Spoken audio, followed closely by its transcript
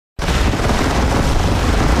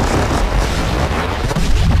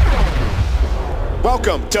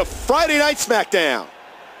Welcome to Friday Night Smackdown.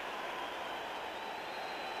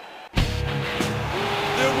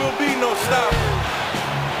 There will be no stopping.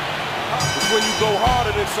 It's when you go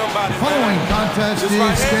harder than somebody. The following contest is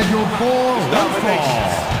scheduled for one fall.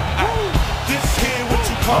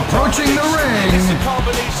 Approaching the ring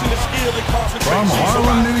from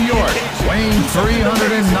Harlem, New York, weighing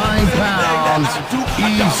 309 pounds,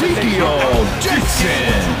 Ezekiel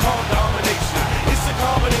Jackson. It's a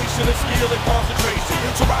combination of skill and concentration.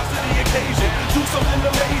 So rise to the occasion, do something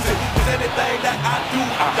amazing. Cause anything that I do,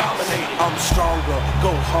 I dominate. I'm stronger,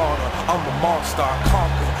 go harder. I'm a monster, I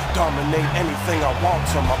conquer. Dominate anything I want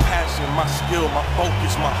to. My passion, my skill, my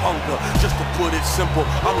focus, my hunger. Just to put it simple,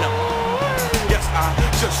 I'm the... Yes, I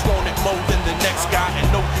just want it more than the next guy. And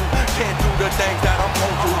no, you can't do the things that I'm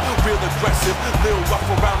gon' do. Real aggressive, little rough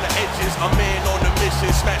around the edges. A man on a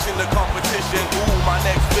mission, smashing the competition. Ooh, my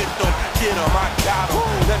next victim, get him, I got him.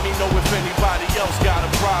 Let me know if anybody else got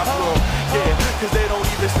a problem. Yeah, cause they don't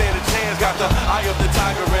even stand a chance. Got the eye of the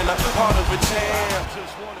tiger and the heart of a champ.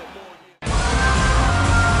 Just want it more, yeah.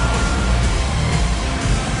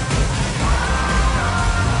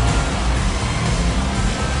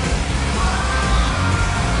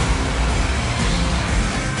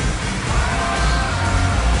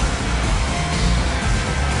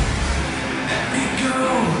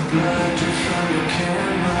 Blood from your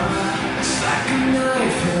camera, it's like a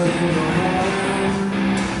knife held in your hand.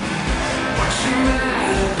 What you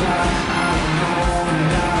mad about, I don't know,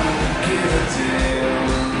 and I don't give a damn.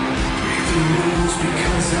 Break the rules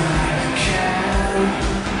because I can.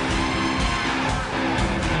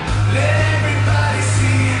 Let everybody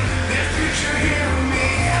see their future here with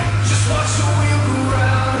me. Just watch the wheel go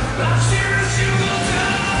round, I'll cheer as you go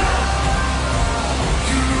down.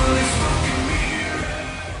 You really smoking me.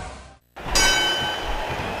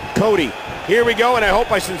 Cody, here we go, and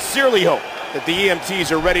I sincerely hope that the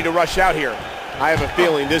EMTs are ready to rush out here. I have a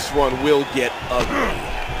feeling this one will get ugly.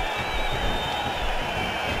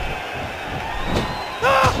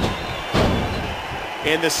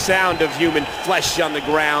 And the sound of human flesh on the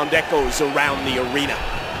ground echoes around the arena.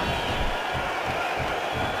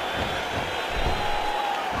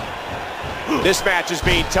 This match is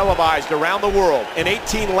being televised around the world in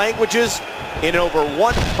 18 languages in over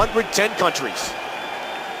 110 countries.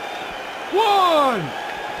 One!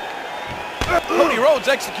 Cody Rhodes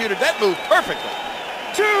executed that move perfectly.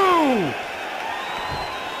 Two!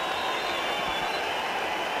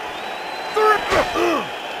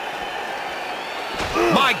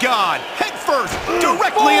 My God, head first,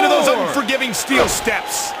 directly into those unforgiving steel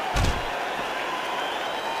steps.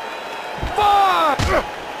 Five!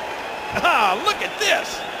 Ah, look at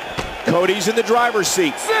this. Cody's in the driver's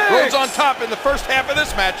seat. Six! Rhodes on top in the first half of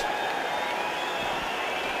this match.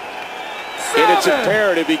 And it's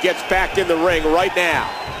imperative he gets back in the ring right now.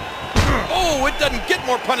 Oh, it doesn't get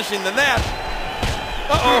more punishing than that.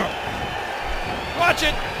 Uh-oh. Watch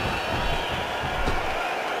it.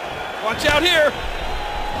 Watch out here.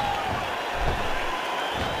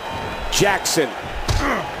 Jackson.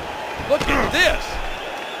 Look at this.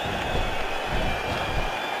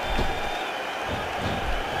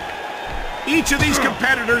 Each of these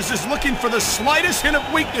competitors is looking for the slightest hint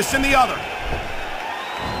of weakness in the other.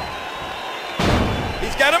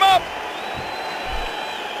 He's got him up.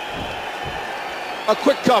 A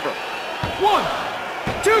quick cover. 1,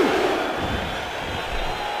 2.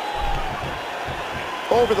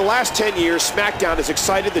 Over the last 10 years, Smackdown has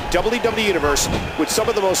excited the WWE Universe with some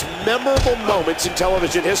of the most memorable moments in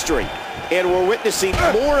television history. And we're witnessing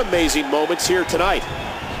more amazing moments here tonight.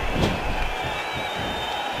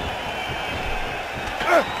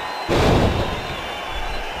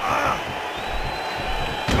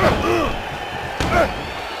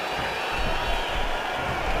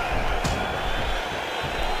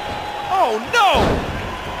 Oh, no!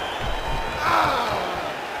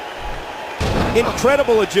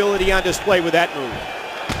 Incredible agility on display with that move.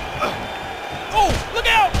 Oh, look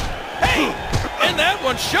out! Hey! And that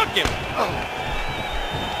one shook him.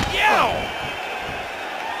 Yow!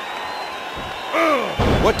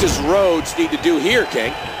 What does Rhodes need to do here,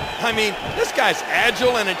 King? I mean, this guy's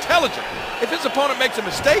agile and intelligent. If his opponent makes a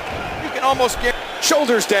mistake, you can almost get...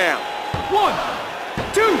 Shoulders down. 1,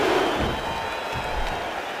 2.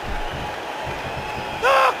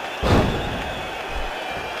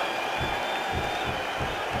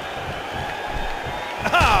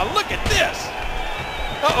 Ah, look at this.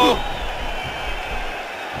 Uh-oh.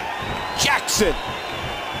 Jackson.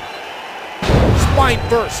 Spine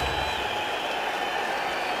first.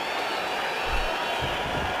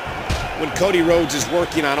 When Cody Rhodes is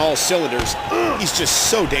working on all cylinders, he's just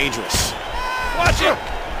so dangerous. Watch him.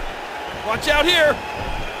 Watch out here.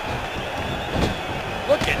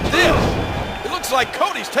 Look at this. It looks like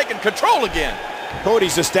Cody's taking control again.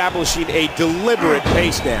 Cody's establishing a deliberate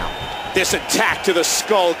pace now. This attack to the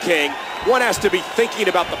Skull King. One has to be thinking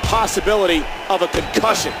about the possibility of a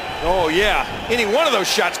concussion. Oh, yeah. Any one of those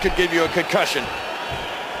shots could give you a concussion.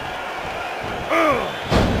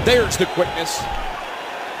 There's the quickness.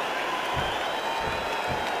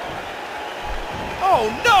 Oh,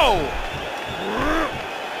 no!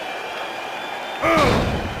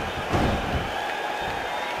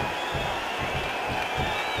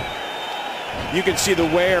 You can see the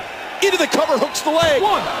wear. Into the cover, hooks the leg.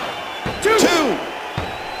 1, 2.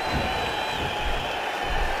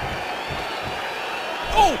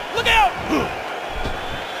 Oh, look out!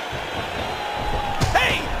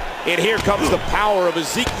 Hey! And here comes the power of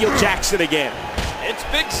Ezekiel Jackson again. It's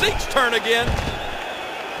Big Zeke's turn again.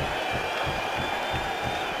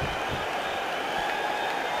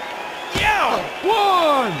 Yeah!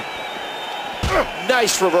 1,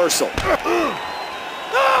 Nice reversal. 2.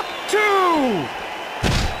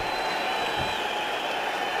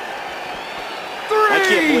 I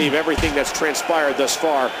can't believe everything that's transpired thus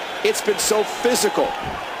far. It's been so physical.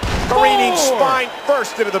 Careening spine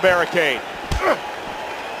first into the barricade.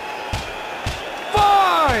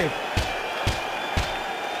 5,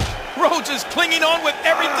 Rhodes is clinging on with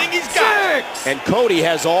everything he's got. 6, And Cody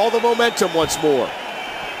has all the momentum once more.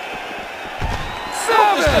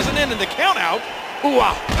 Hope this 7, doesn't end in the count out. Ooh,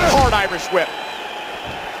 a hard Irish whip.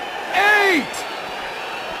 8.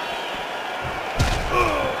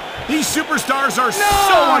 These superstars are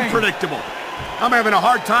so unpredictable. I'm having a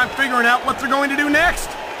hard time figuring out what they're going to do next.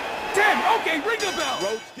 10. Okay, ring the bell.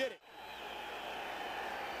 Rhodes did it.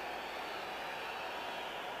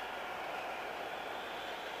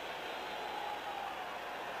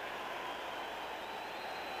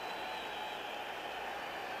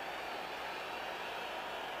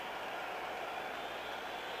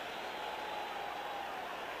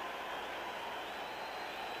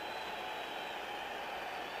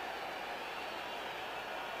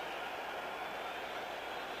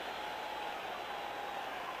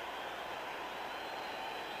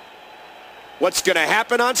 What's going to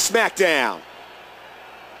happen on Smackdown?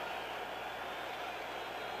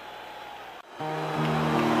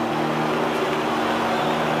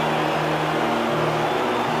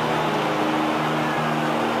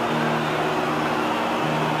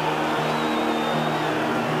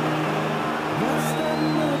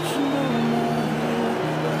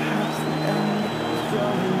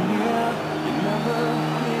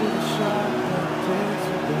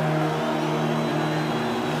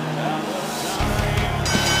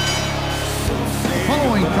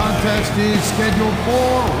 Contest is scheduled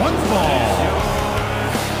for one fall.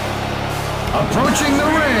 Approaching the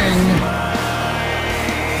ring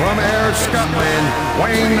from Ayr, Scotland,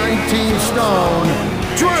 weighing 19 stone,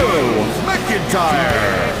 Drew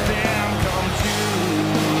McIntyre.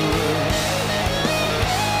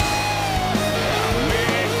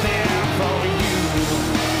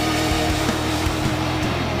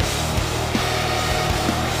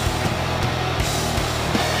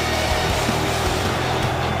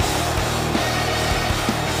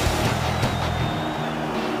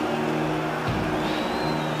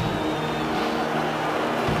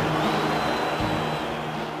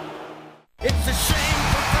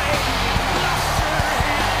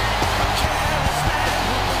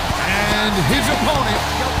 His opponent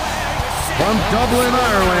from Dublin,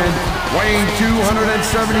 Ireland, weighing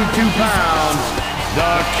 272 pounds,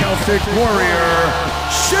 the Celtic Warrior,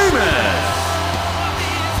 Sheamus.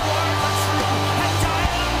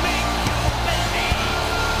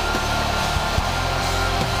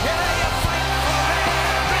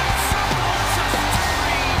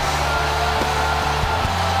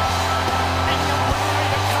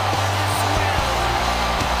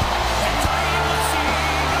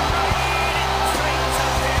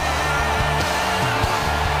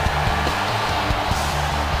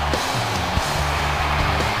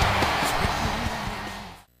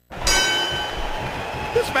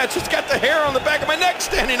 This match has got the hair on the back of my neck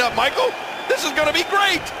standing up, Michael. This is going to be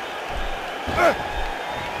great.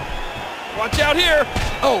 Watch out here.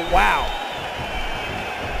 Oh, wow.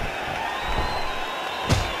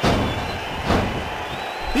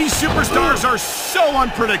 These superstars are so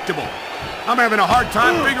unpredictable. I'm having a hard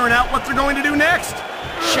time figuring out what they're going to do next.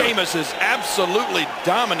 Sheamus is absolutely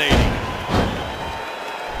dominating.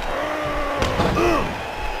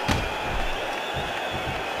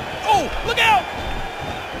 Oh, look out!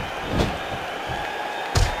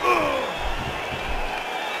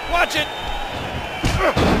 Watch it!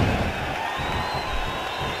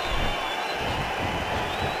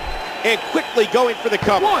 and quickly going for the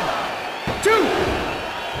cover. 1, 2.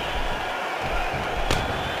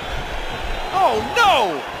 Oh,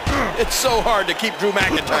 no! It's so hard to keep Drew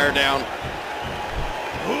McIntyre down.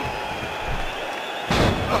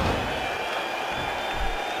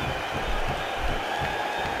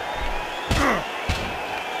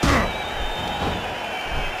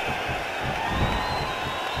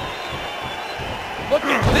 Look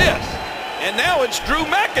at this. And now it's Drew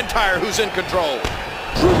McIntyre who's in control.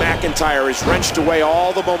 Drew McIntyre has wrenched away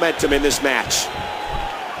all the momentum in this match.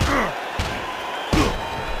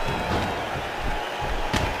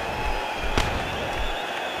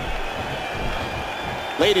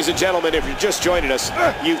 Ladies and gentlemen, if you're just joining us,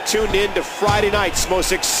 you've tuned in to Friday night's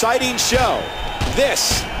most exciting show.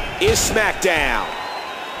 This is Smackdown.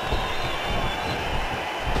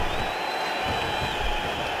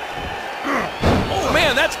 Oh,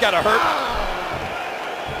 man, that's gotta hurt.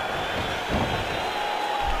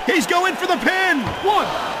 He's going for the pin. 1.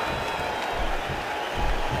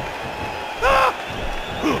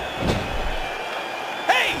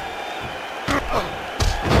 Hey!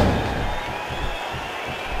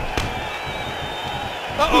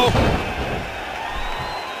 Uh-oh.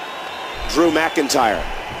 Drew McIntyre.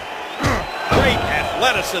 Great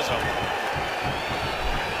athleticism.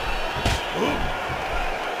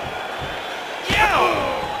 Yeah!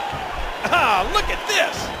 Ah, look at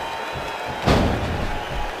this.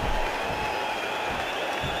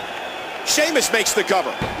 Sheamus makes the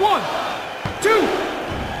cover. 1, 2.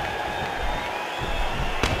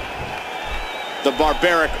 The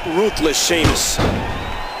barbaric, ruthless Sheamus.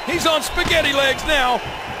 He's on spaghetti legs now.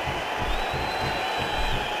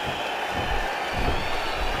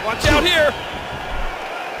 Watch out here.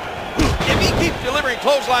 If he keeps delivering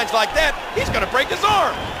clotheslines like that, he's going to break his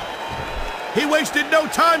arm. He wasted no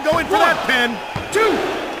time going for that pin.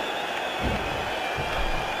 2.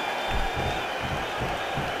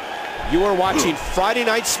 You are watching Friday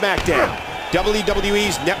Night Smackdown,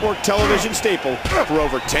 WWE's network television staple for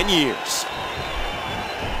over 10 years.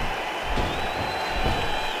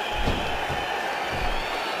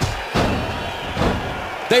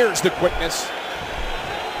 There's the quickness.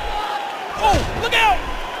 Oh, look out!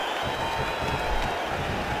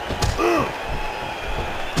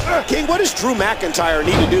 King, what does Drew McIntyre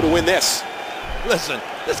need to do to win this? Listen,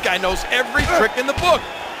 this guy knows every trick in the book.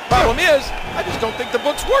 Problem is, I just don't think the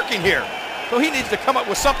book's working here. So he needs to come up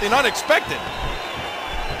with something unexpected.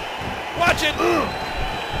 Watch it.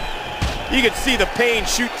 You can see the pain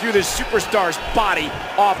shoot through this superstar's body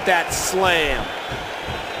off that slam.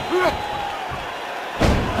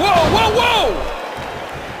 Whoa, whoa, whoa!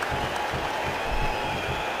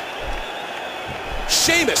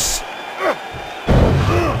 Sheamus.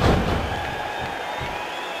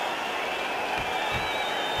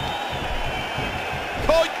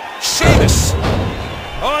 Oh, Sheamus.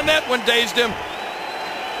 oh, and that one dazed him.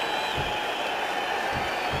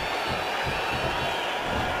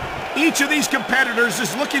 Each of these competitors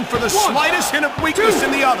is looking for the slightest hint of weakness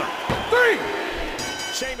in the other. 3.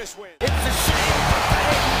 Sheamus wins.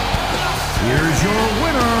 Here's your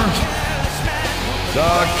winner,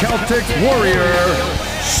 the Celtic Warrior,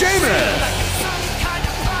 Sheamus.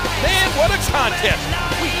 Man, what a contest.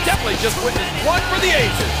 We definitely just witnessed one for the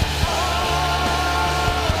ages.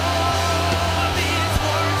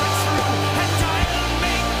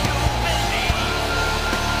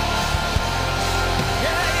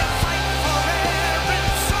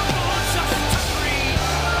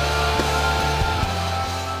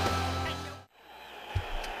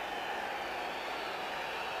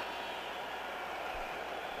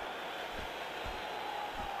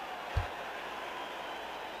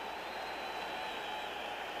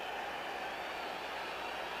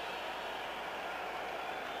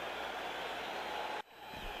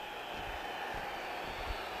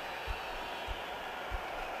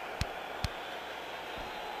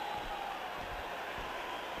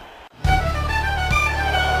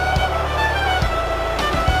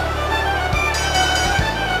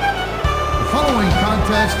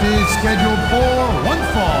 Contest is scheduled for one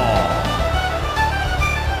fall.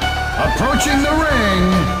 Approaching the ring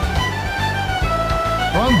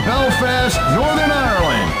from Belfast, Northern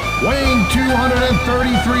Ireland, weighing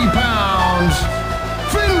 233 pounds,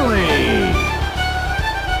 Finlay.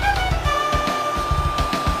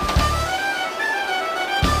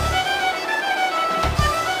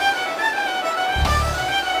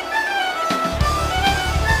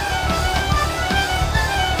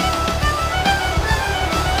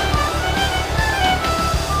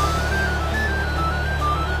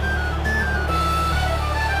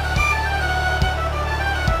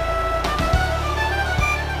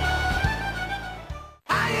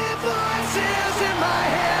 I am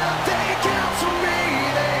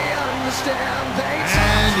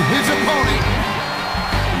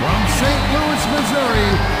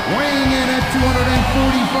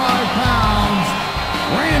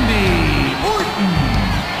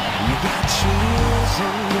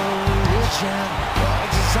in your religion, all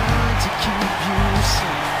designed to keep you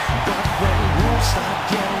safe. But when rules start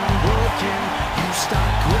getting broken, you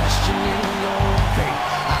start questioning your faith.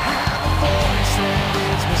 I have a voice that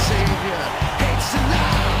is my savior, hates to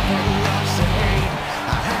love and loves to hate.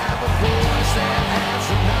 I have a voice that has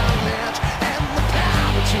the knowledge and the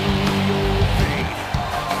power to your faith.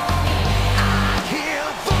 I hear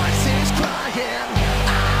voices crying,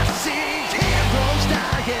 I see heroes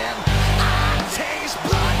dying, I taste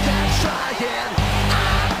blood that's trying,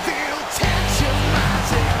 I feel tension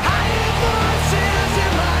rising. I hear voices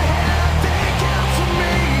in my head, they counsel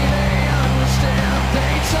me, they understand,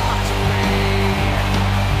 they talk to me,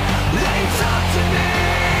 they talk to me,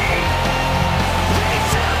 they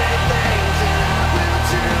tell me things that I will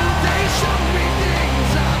do, they show me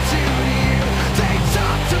things I'll do to you, they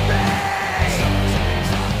talk to me.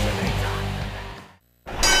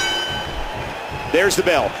 There's the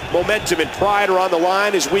bell. Momentum and pride are on the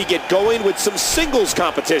line as we get going with some singles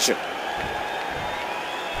competition.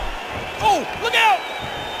 Oh, look out!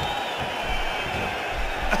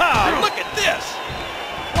 Ah, look at this!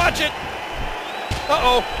 Watch it!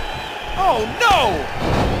 Uh-oh. Oh, no!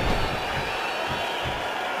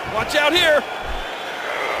 Watch out here!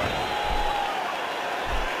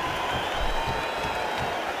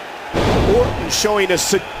 Orton showing a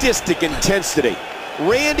sadistic intensity.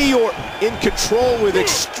 Randy Orton in control with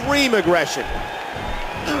extreme aggression.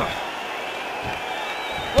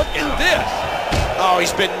 Look at this! Oh,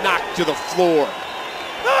 he's been knocked to the floor.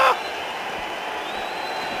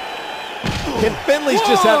 And Finley's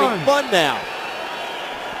just having fun now.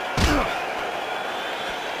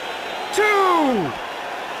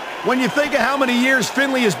 2. When you think of how many years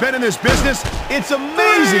Finley has been in this business, it's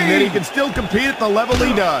amazing that he can still compete at the level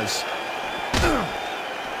he does.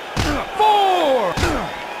 4.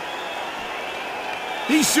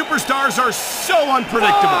 These superstars are so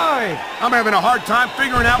unpredictable. 5. I'm having a hard time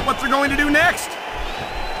figuring out what they're going to do next.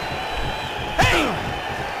 Hey!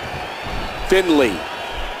 Finley.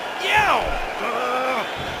 Yow!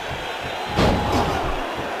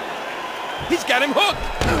 He's got him hooked!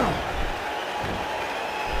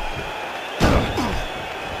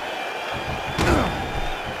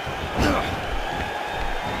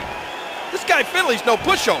 This guy Finley's no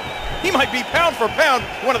pushover. He might be pound for pound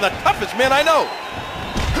one of the toughest men I know.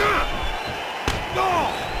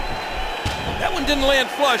 That one didn't land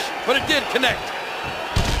flush, but it did connect.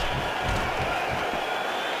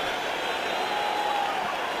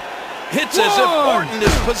 It's as if Orton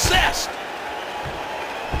is possessed.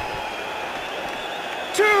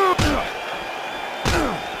 2.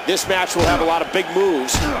 This match will have a lot of big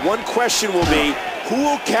moves. One question will be, who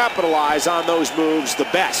will capitalize on those moves the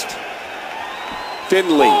best?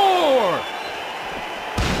 Finley. 4.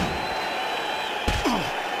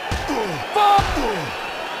 5.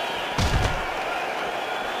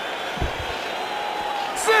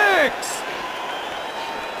 6.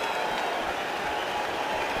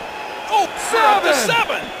 Oh, 7!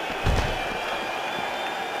 7!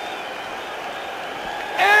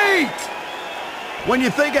 8. When you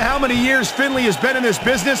think of how many years Finley has been in this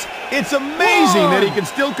business, it's amazing that he can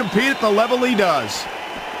still compete at the level he does.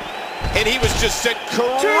 And he was just sent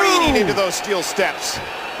careening 2. into those steel steps.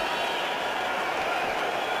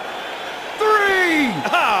 3.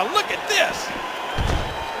 Ah, look at this!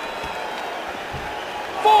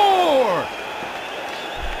 4.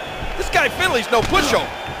 This guy Finley's no pushover.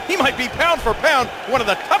 He might be pound for pound one of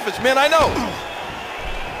the toughest men I know.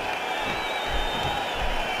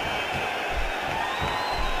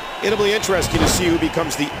 It'll be interesting to see who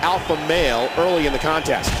becomes the alpha male early in the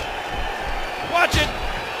contest. Watch it!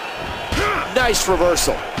 Nice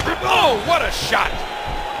reversal. Oh, what a shot!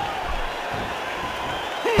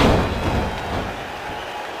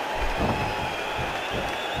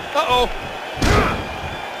 Uh-oh.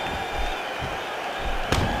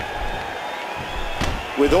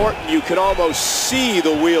 With Orton, you can almost see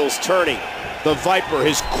the wheels turning. The Viper,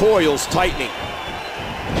 his coils tightening.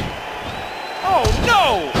 Oh,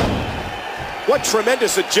 no! What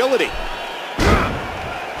tremendous agility.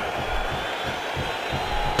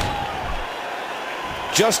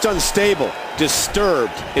 Just unstable,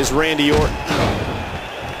 disturbed is Randy Orton.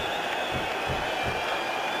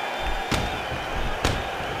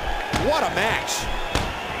 What a match.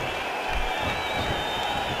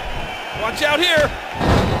 Watch out here!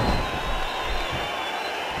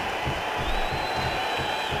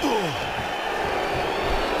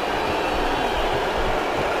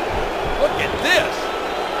 Look at this!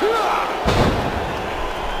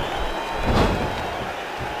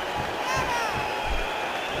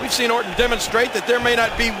 We've seen Orton demonstrate that there may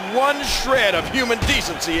not be one shred of human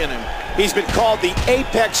decency in him. He's been called the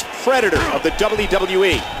apex predator of the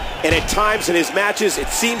WWE. And at times in his matches, it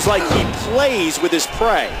seems like he plays with his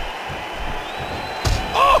prey.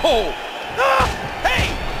 Oh! Hey!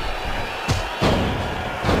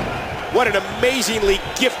 What an amazingly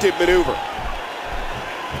gifted maneuver.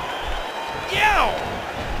 Yow!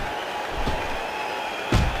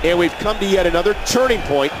 And we've come to yet another turning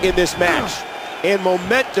point in this match. And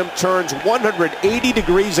momentum turns 180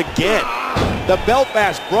 degrees again. The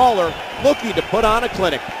Belfast Brawler looking to put on a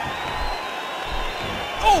clinic.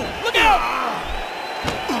 Oh, look out!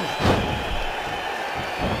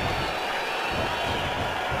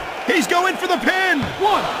 He's going for the pin.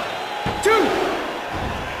 1, 2.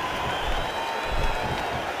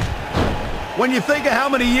 When you think of how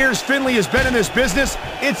many years Finlay has been in this business,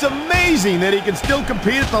 it's amazing that he can still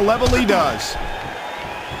compete at the level he does.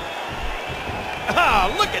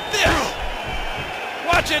 Ah, look at this!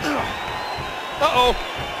 Watch it! Uh-oh.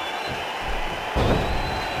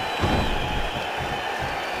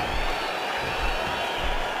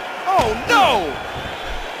 Oh, no!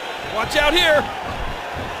 Watch out here!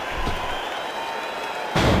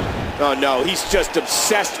 Oh, no, he's just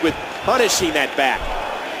obsessed with punishing that back.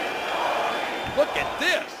 Look at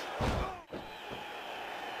this!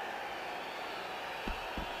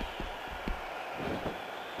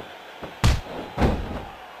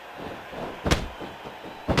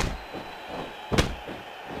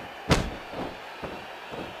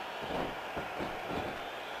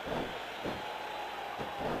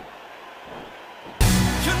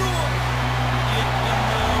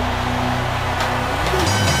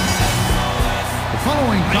 The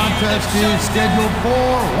following contest is scheduled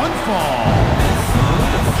for one fall.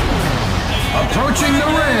 Approaching the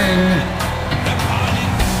ring,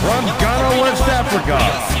 from Ghana, West Africa,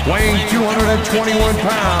 weighing 221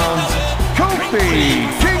 pounds, Kofi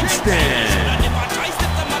Kingston.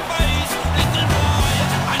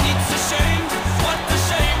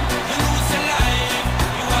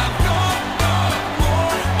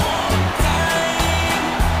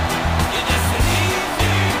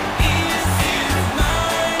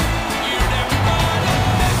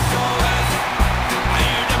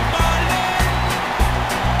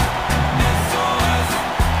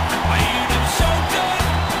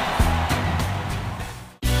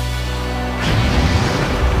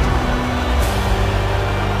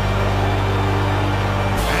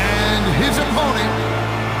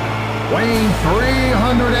 Weighing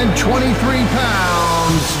 323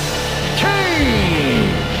 pounds, Kane!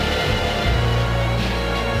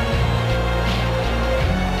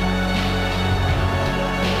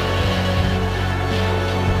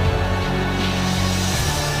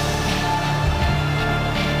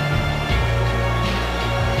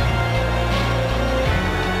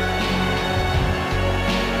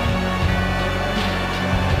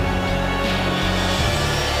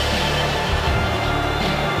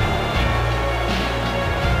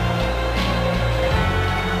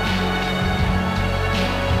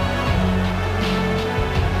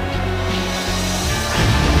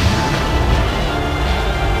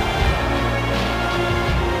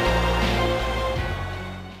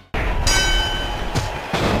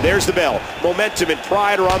 There's the bell. Momentum and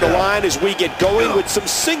pride are on the line as we get going with some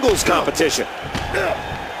singles competition.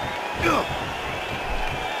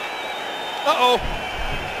 Uh-oh.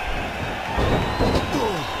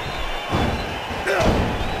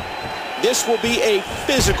 This will be a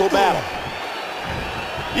physical battle.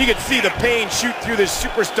 You can see the pain shoot through this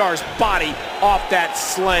superstar's body off that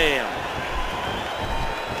slam.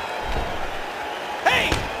 Hey!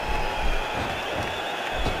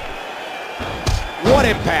 What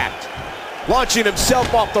impact! Launching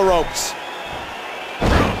himself off the ropes.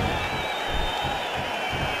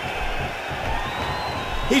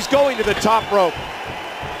 He's going to the top rope.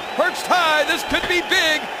 Perched high, this could be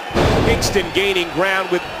big. Kingston gaining ground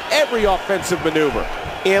with every offensive maneuver.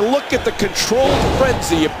 And look at the controlled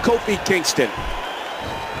frenzy of Kofi Kingston.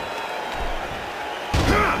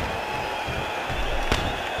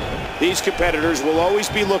 These competitors will always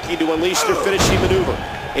be looking to unleash their finishing maneuver.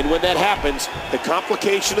 And when that happens, the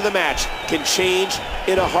complication of the match can change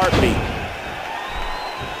in a heartbeat.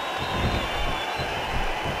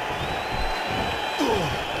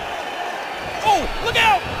 Oh, look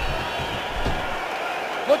out!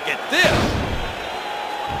 Look at this!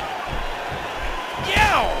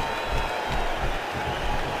 Yow!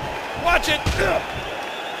 Watch it!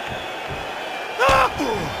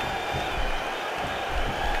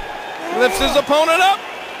 Lifts his opponent up.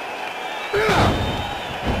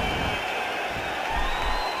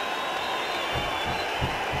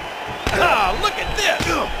 Ah, look at this!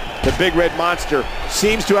 The big red monster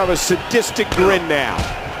seems to have a sadistic grin now.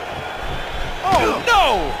 Oh,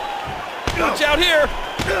 no! Watch out here.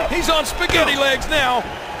 He's on spaghetti legs now.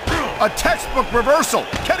 A textbook reversal.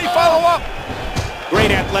 Can he follow up?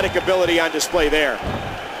 Great athletic ability on display there.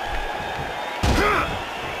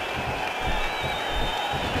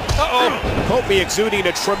 Uh-oh. Kofi exuding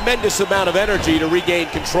a tremendous amount of energy to regain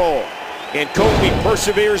control. And Kofi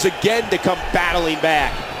perseveres again to come battling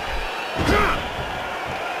back.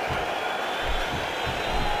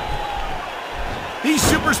 These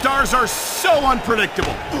superstars are so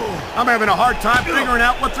unpredictable. I'm having a hard time figuring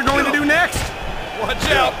out what they're going to do next. Watch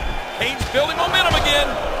out. Kane's building momentum again.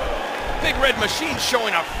 Big Red Machine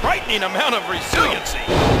showing a frightening amount of resiliency.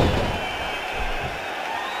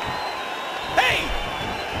 Hey!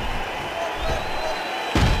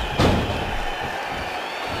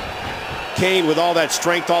 Kane, with all that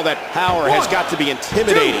strength, all that power, has got to be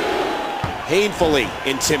intimidating. Painfully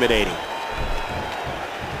intimidating.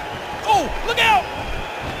 Oh, look out!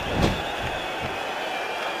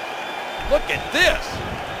 Look at this.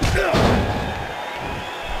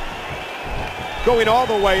 Going all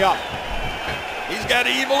the way up. He's got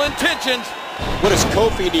evil intentions. What does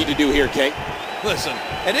Kofi need to do here, King? Listen,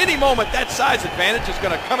 at any moment, that size advantage is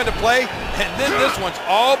going to come into play, and then this one's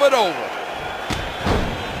all but over.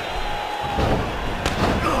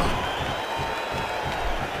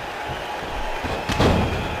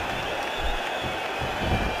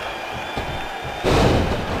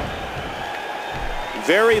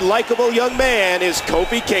 Very likable young man is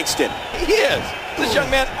Kofi Kingston. He is. This young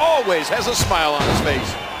man always has a smile on his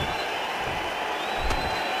face.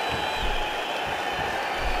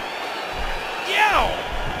 Yow!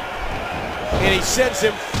 And he sends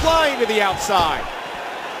him flying to the outside.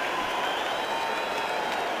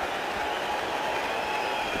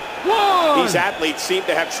 One, These athletes seem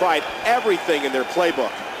to have tried everything in their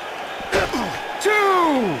playbook. 2,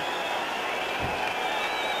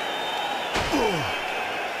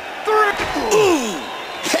 3, Ooh!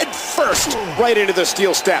 Head first, right into the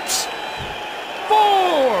steel steps. 4,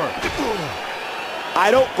 I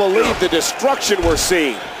don't believe the destruction we're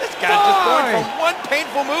seeing. This guy's just going from one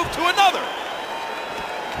painful move to another.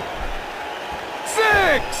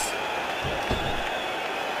 6,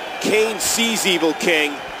 Kane sees Evil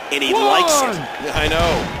King, and he likes it. I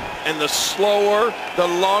know. And the slower, the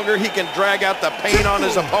longer he can drag out the pain on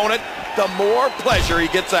his opponent, the more pleasure he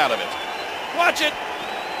gets out of it. Watch it.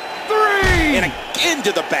 3, And again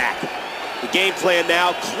to the back. The game plan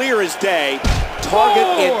now, clear as day. Target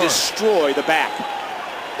and destroy the back.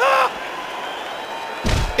 Ah!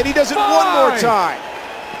 And he does it one more time.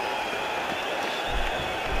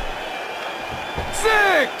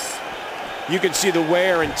 6, You can see the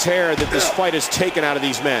wear and tear that this fight has taken out of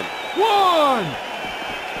these men. 1,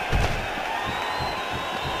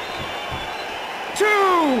 2,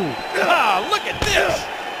 Ah, look at this.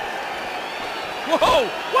 Whoa,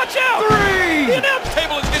 watch out. 3, The announce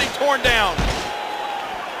table is getting torn down.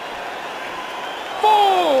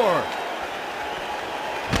 4,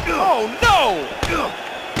 Oh, no.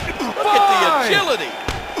 Look at the agility.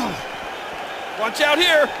 Watch out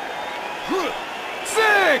here.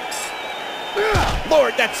 6,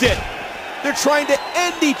 Lord, that's it. They're trying to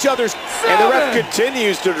end each other's. And the ref 7,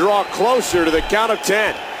 continues to draw closer to the count of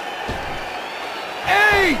 10.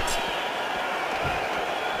 8,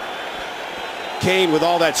 Kane, with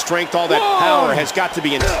all that strength, all that power, has got to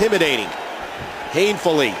be intimidating.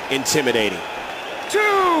 Painfully intimidating. 2,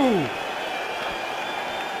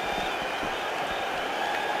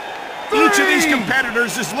 3, Each of these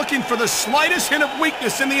competitors is looking for the slightest hint of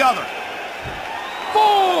weakness in the other.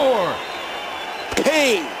 4,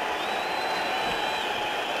 Kane,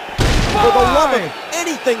 for the love of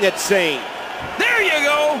anything that's sane. There you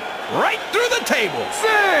go. Right through the table.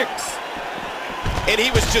 6, And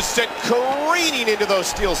he was just sent careening into those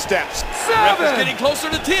steel steps. Ref is 7, getting closer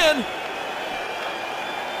to 10.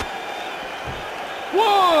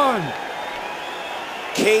 1,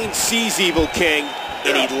 Kane sees Evil King,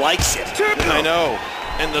 and he likes it. 2, I know.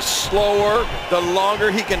 And the slower, the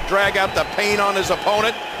longer he can drag out the pain on his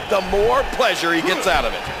opponent, the more pleasure he gets out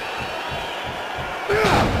of it.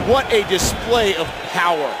 What a display of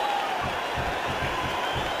power.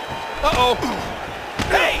 Uh-oh.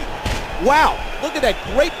 Hey! Wow, look at that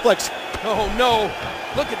great flex. Oh, no.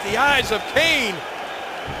 Look at the eyes of Kane.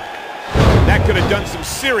 That could have done some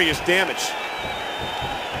serious damage.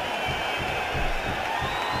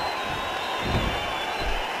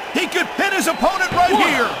 He could pin his opponent right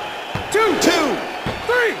here. 2, 2,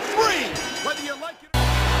 3. 3. Whether you like it.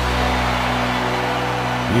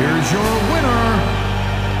 Here's your winner,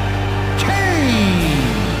 Kane.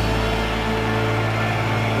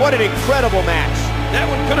 What an incredible match. That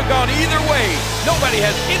one could have gone either way. Nobody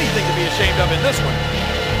has anything to be ashamed of in this one.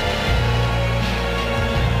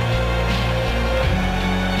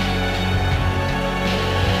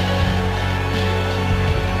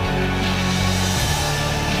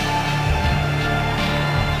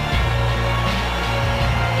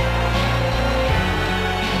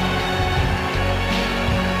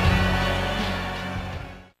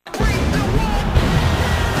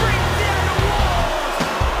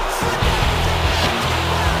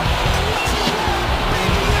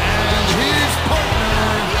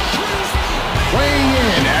 Weighing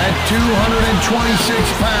in at 226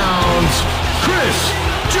 pounds, Chris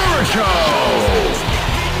Jericho.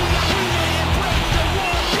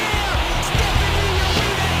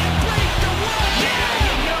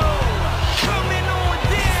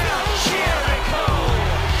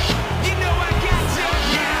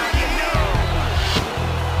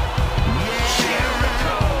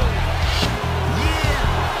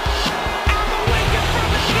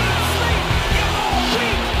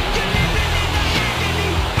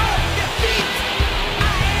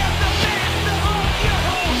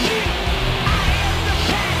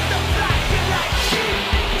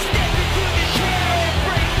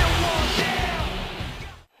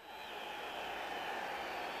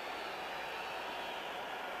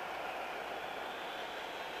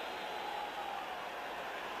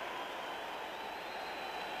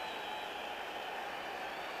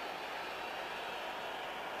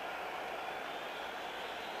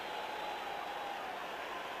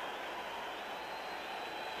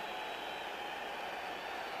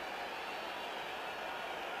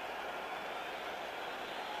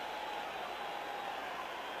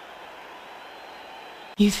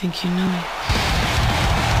 You think you know me.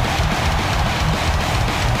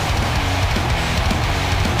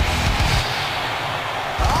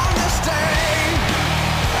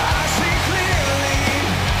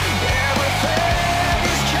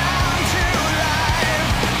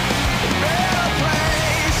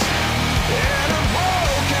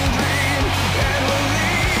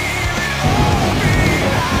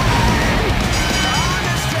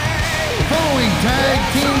 Tag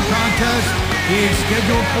team contest is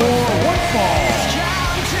scheduled for one fall.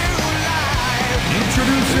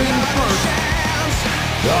 Introducing first,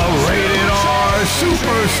 the Rated R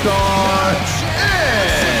Superstar,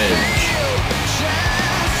 Edge.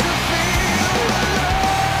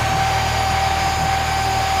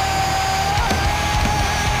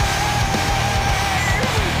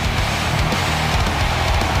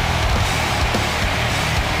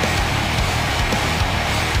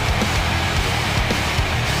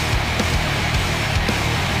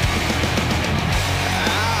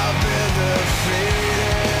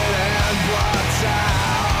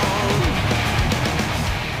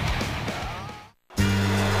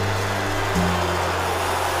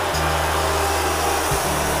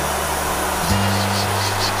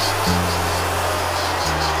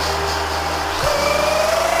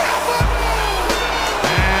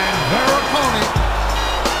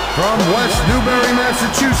 From West Newbury,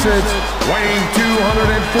 Massachusetts, weighing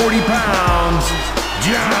 240 pounds,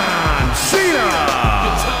 John Cena.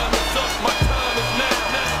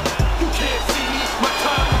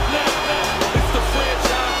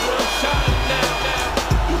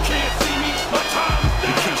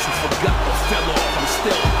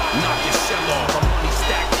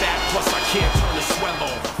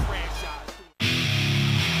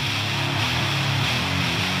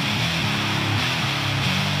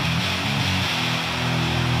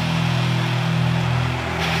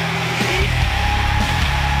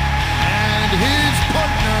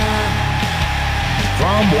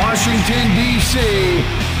 From Washington, D.C.,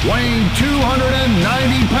 weighing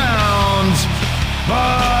 290 pounds,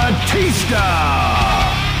 Batista.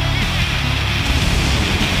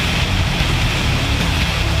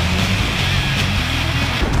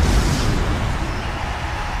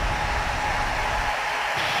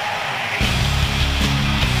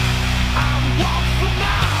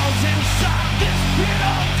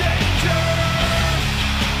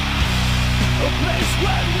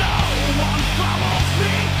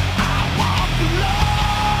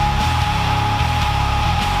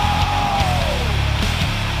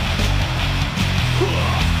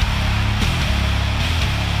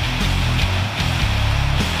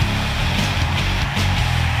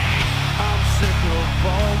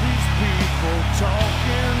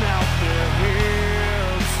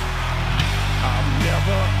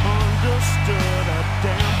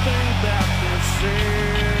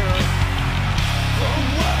 From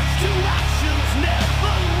words to actions, never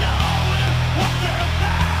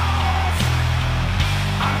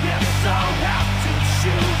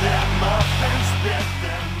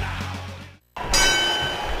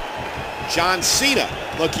John Cena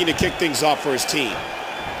looking to kick things off for his team.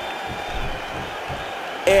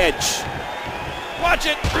 Edge. Watch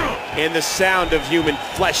it. And the sound of human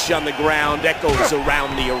flesh on the ground echoes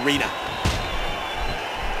around the arena.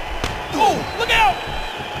 Oh, look out!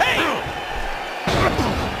 Hey!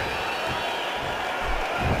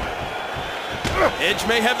 Edge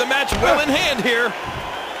may have the match well in hand here.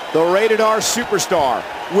 The Rated R Superstar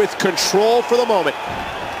with control for the moment.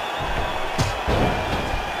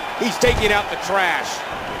 He's taking out the trash.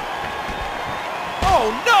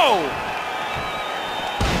 Oh, no!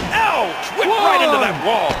 Ouch! Whipped right into that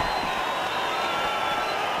wall.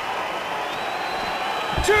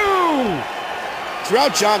 2.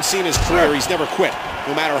 Throughout John Cena's career, he's never quit.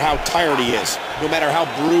 No matter how tired he is, no matter how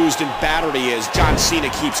bruised and battered he is, John Cena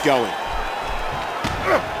keeps going.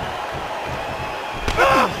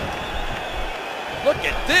 Look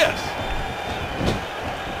at this.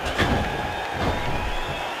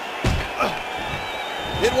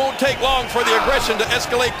 It won't take long for the aggression to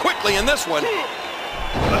escalate quickly in this one.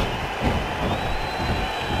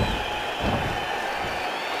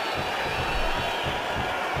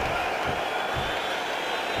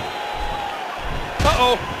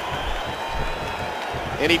 Uh-oh.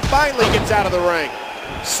 And he finally gets out of the ring.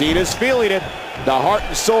 Cena's feeling it. The heart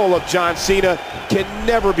and soul of John Cena can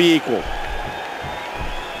never be equal.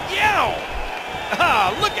 Yow!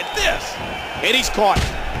 Ah, look at this. And he's caught.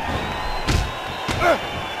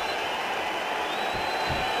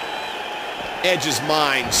 Edge's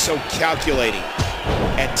mind so calculating,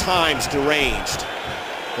 at times deranged,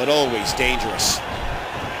 but always dangerous.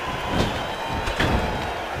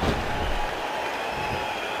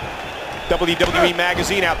 WWE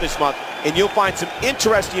Magazine out this month, and you'll find some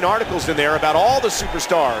interesting articles in there about all the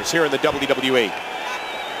superstars here in the WWE.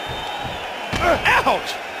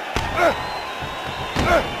 Ouch!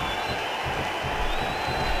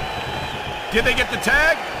 Did they get the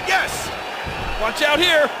tag? Yes! Watch out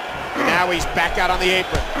here! Now he's back out on the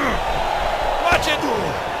apron. Watch it!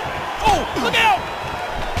 Oh, look out!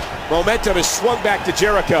 Momentum is swung back to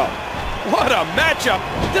Jericho. What a matchup!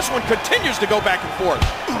 This one continues to go back and forth.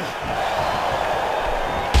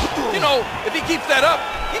 You know, if he keeps that up,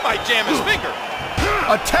 he might jam his finger.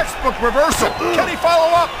 A textbook reversal. Can he follow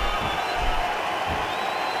up?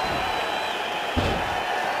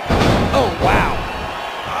 Oh, wow.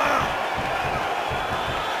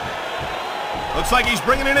 Looks like he's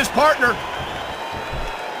bringing in his partner.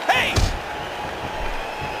 Hey!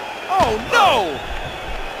 Oh, no!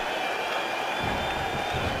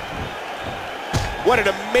 What an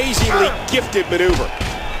amazingly gifted maneuver.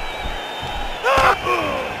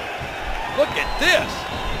 Look at this.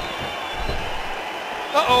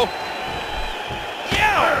 Uh-oh.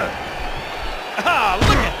 Yeah! Ah,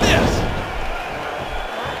 look at this.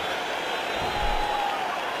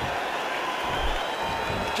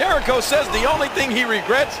 Jericho says the only thing he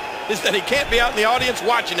regrets is that he can't be out in the audience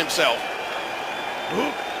watching himself.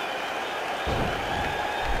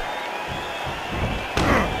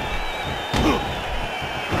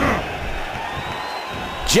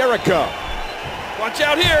 Jericho. Watch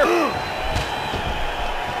out here.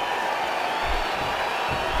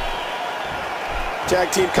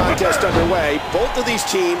 Tag team contest underway. Both of these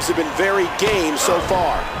teams have been very game so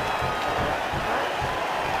far.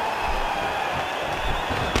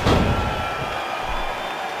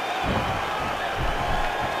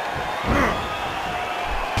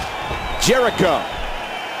 Jericho.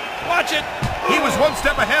 Watch it. He was one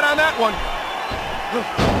step ahead on that one.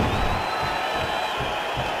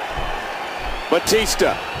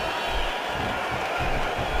 Batista.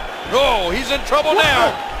 Oh, he's in trouble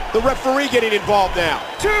now. The referee getting involved now.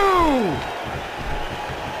 2.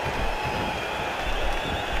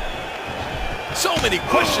 So many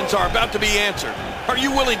questions are about to be answered. Are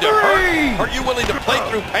you willing to hurt? Are you willing to play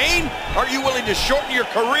through pain? Are you willing to shorten your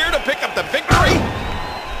career to pick up the victory?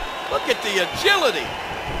 Look at the agility.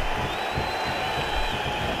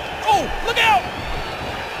 Oh, look out!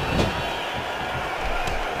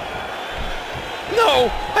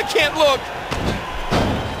 No, I can't look.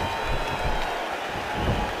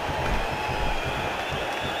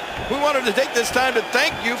 We wanted to take this time to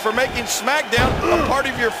thank you for making Smackdown a part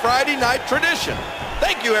of your Friday night tradition.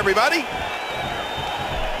 Thank you, everybody.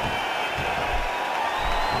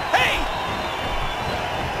 Hey!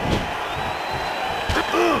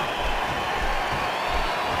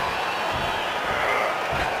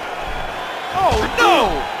 Oh,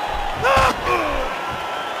 no!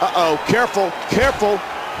 Uh-oh, careful, careful.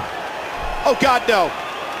 Oh, God, no.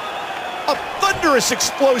 A thunderous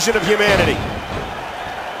explosion of humanity.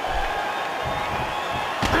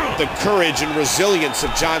 The courage and resilience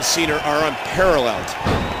of John Cena are unparalleled.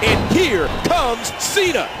 And here comes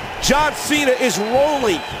Cena. John Cena is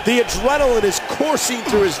rolling. The adrenaline is coursing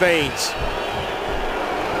through his veins.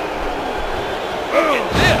 Look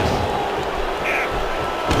at this.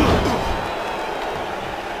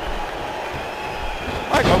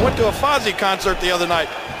 Mike, I went to a Fozzy concert the other night.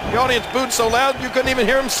 The audience booed so loud you couldn't even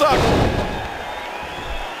hear him suck.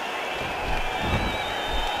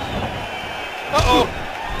 Uh-oh.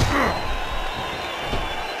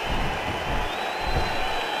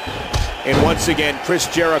 And once again, Chris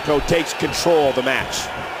Jericho takes control of the match.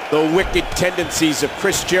 The wicked tendencies of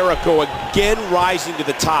Chris Jericho again rising to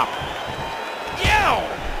the top. Yow!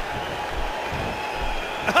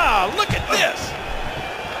 Ah, look at this.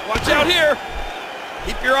 Watch out here.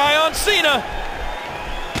 Keep your eye on Cena.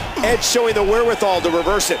 Edge showing the wherewithal to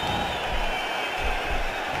reverse it.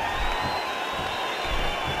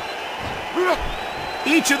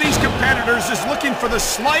 Each of these competitors is looking for the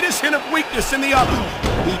slightest hint of weakness in the other.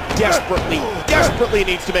 He desperately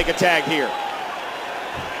needs to make a tag here.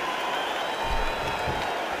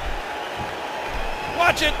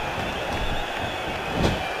 Watch it.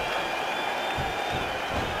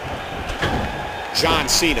 John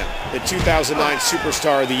Cena, the 2009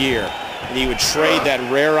 Superstar of the Year, and he would trade that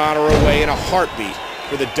rare honor away in a heartbeat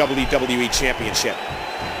for the WWE Championship.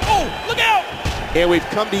 Oh, look out! And we've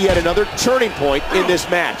come to yet another turning point in this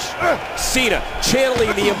match. Cena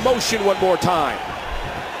channeling the emotion one more time.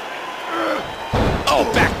 Oh,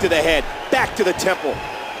 back to the head, back to the temple.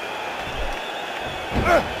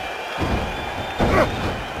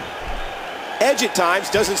 Edge at times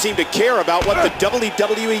doesn't seem to care about what the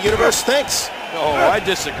WWE Universe thinks. Oh, I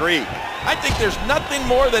disagree. I think there's nothing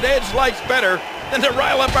more that Edge likes better than to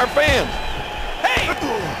rile up our fans. Hey!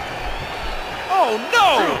 Oh,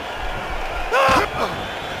 no!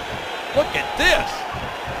 Look at this.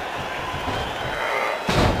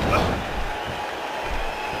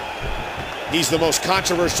 He's the most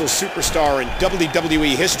controversial superstar in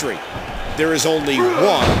WWE history. There is only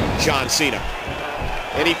one John Cena.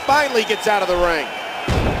 And he finally gets out of the ring.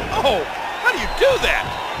 Oh, how do you do that?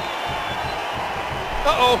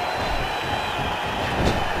 Uh-oh.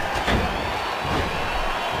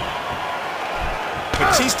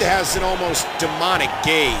 Batista has an almost demonic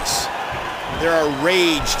gaze. There are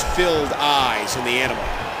rage-filled eyes in the animal.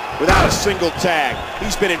 Without a single tag,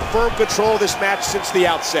 he's been in firm control of this match since the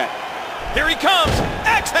outset. Here he comes.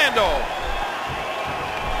 Axe handle.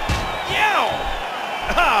 Yow.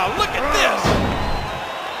 Ah, look at this.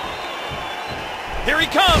 Here he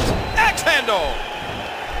comes. Axe handle.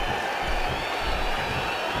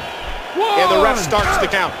 Whoa. And the ref starts the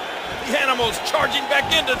count. The animal's charging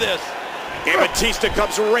back into this. And Batista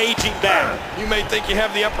comes raging back. You may think you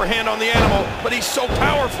have the upper hand on the animal, but he's so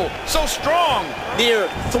powerful, so strong. Near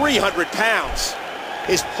 300 pounds.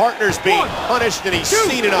 His partner's being punished and he's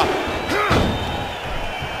seen enough.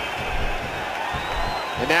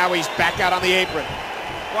 And now he's back out on the apron.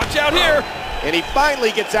 Watch out here. And he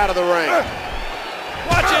finally gets out of the ring.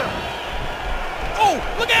 Watch it. Oh,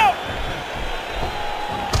 look out.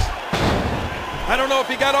 I don't know if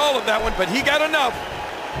he got all of that one, but he got enough.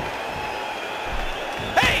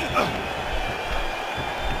 Hey!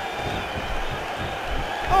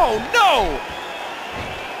 Oh, no!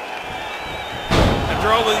 After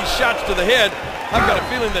all of these shots to the head, I've got a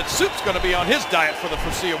feeling that Soup's going to be on his diet for the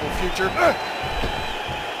foreseeable future.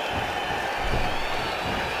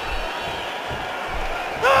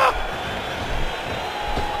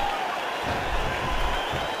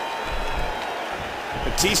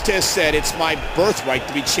 Batista has said it's my birthright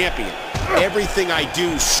to be champion. Everything I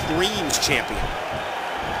do screams champion.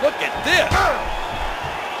 Look at this.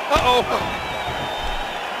 Uh-oh.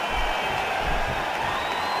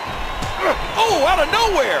 Oh, out of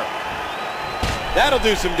nowhere. That'll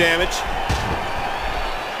do some damage.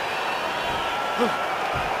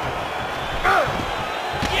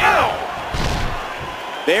 Yow.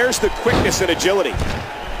 There's the quickness and agility.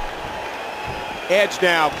 Edge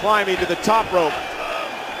now climbing to the top rope.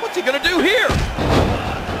 What's he gonna do here?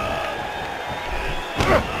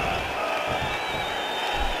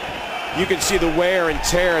 You can see the wear and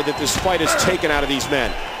tear that this fight has taken out of these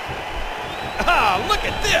men. Ah, look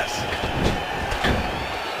at this.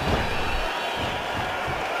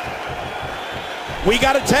 We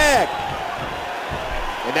got a tag.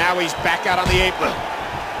 And now he's back out on the apron.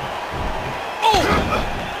 Oh!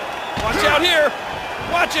 Watch out here.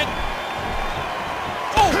 Watch it.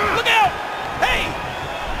 Oh, look out. Hey.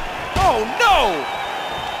 Oh, no.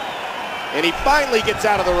 And he finally gets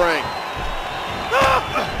out of the ring.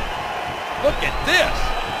 Ah! Look at this.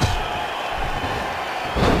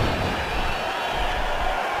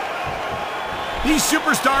 These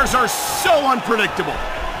superstars are so unpredictable.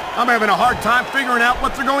 I'm having a hard time figuring out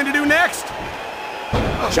what they're going to do next.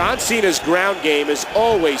 John Cena's ground game is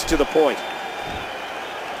always to the point.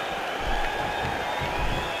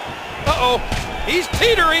 Uh-oh, he's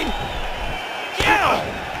teetering. Yeah!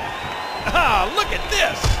 Ah, look at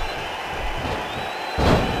this.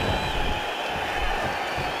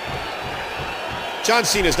 John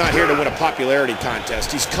Cena's not here to win a popularity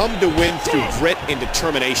contest. He's come to win through grit and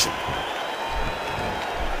determination.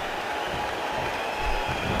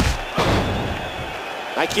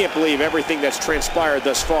 I can't believe everything that's transpired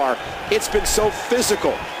thus far. It's been so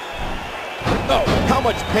physical. Oh, how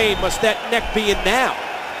much pain must that neck be in now?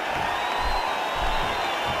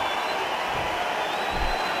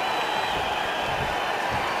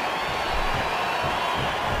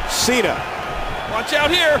 Cena. Watch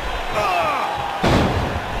out here.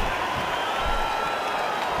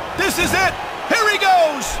 This is it. Here he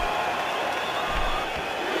goes.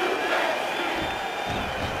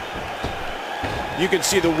 You can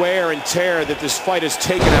see the wear and tear that this fight has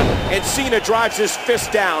taken on. And Cena drives his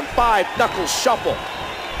fist down. 5-knuckle shuffle.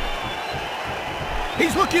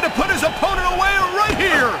 He's looking to put his opponent away right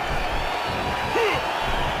here.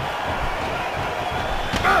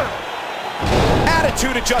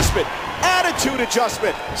 Attitude adjustment. Attitude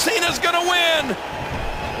adjustment. Cena's gonna win.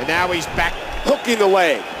 And now he's back hooking the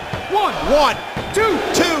leg. One, two,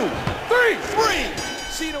 3.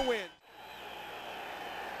 Cena wins.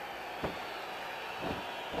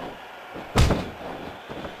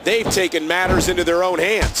 They've taken matters into their own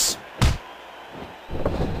hands.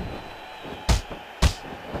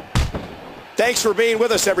 Thanks for being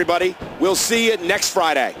with us, everybody. We'll see you next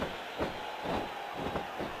Friday.